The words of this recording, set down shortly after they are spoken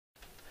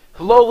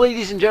Hello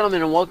ladies and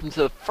gentlemen, and welcome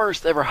to the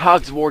first ever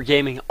Hogs of War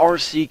Gaming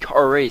RC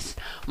car race.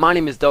 My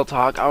name is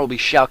ALpHa. I will be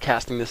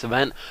shoutcasting this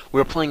event.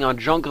 We're playing on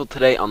Jungle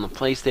today on the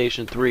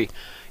PlayStation 3.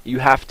 You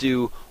have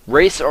to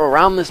race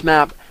around this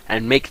map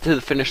and make it to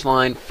the finish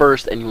line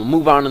first, and you will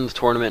move on in the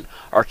tournament.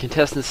 Our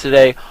contestants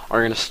today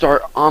are going to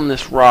start on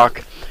this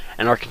rock,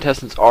 and our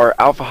contestants are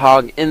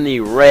ALpHa in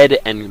the red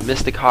and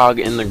Miztik Hog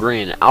in the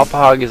green.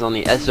 ALpHa is on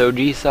the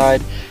SOG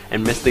side,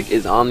 and Miztik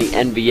is on the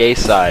NVA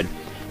side.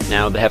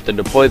 Now they have to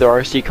deploy their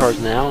RC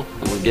cars now,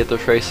 and we'll get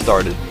this race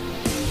started.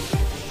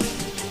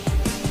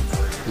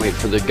 Wait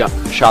for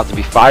the shot to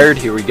be fired.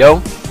 Here we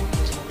go.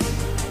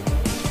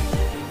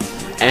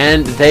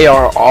 And they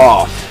are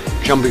off.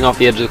 Jumping off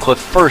the edge of the cliff.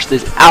 First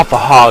is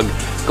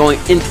ALpHa going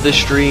into the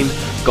stream,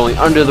 going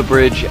under the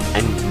bridge,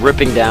 and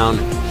ripping down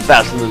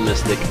faster than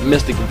Miztik.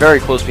 Miztik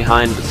very close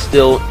behind, but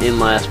still in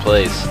last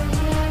place.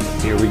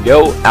 Here we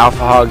go.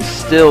 ALpHa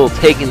still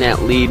taking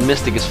that lead.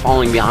 Miztik is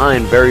falling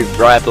behind very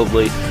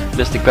rapidly.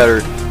 Miztik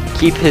better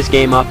keep his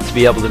game up to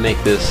be able to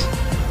make this.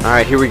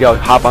 Alright, here we go.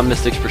 Hop on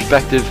Miztik's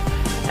perspective,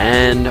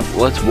 and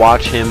let's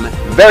watch him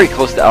very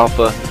close to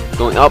ALpHa,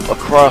 going up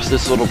across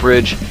this little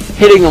bridge,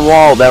 hitting a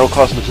wall. That'll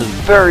cost him some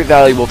very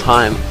valuable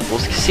time. We'll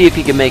see if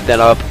he can make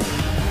that up.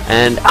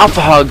 And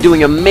ALpHa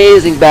doing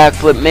amazing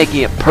backflip,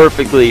 making it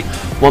perfectly,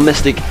 while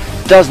Miztik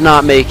does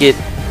not make it,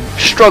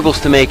 struggles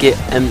to make it,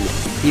 and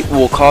it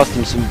will cost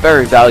him some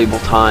very valuable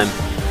time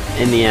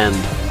in the end.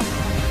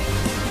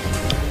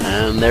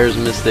 And there's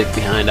Miztik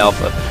behind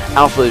ALpHa.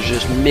 ALpHa is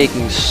just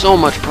making so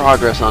much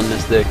progress on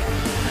Miztik.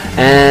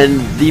 And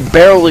the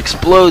barrel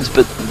explodes,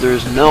 but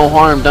there's no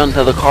harm done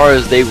to the car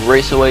as they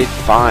race away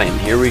fine.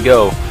 Here we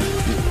go.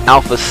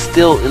 ALpHa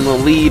still in the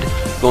lead,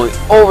 going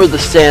over the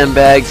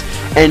sandbags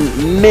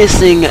and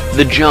missing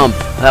the jump.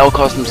 That will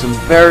cost him some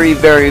very,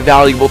 very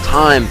valuable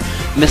time.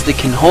 Miztik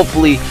can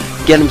hopefully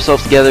get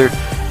himself together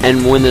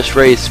and win this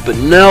race, but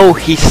no,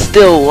 he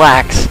still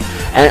lacks.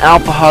 And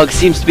ALpHa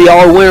seems to be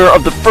our winner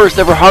of the first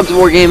ever Hogs of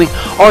War Gaming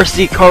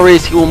RC car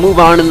race. He will move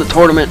on in the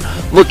tournament.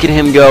 Look at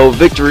him go.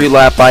 Victory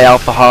lap by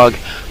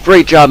ALpHa.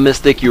 Great job,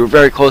 Miztik. You were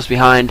very close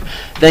behind.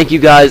 Thank you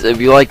guys.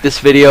 If you like this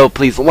video,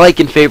 please like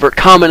and favorite,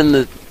 comment in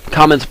the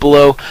comments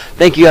below.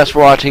 Thank you guys for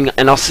watching,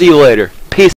 and I'll see you later.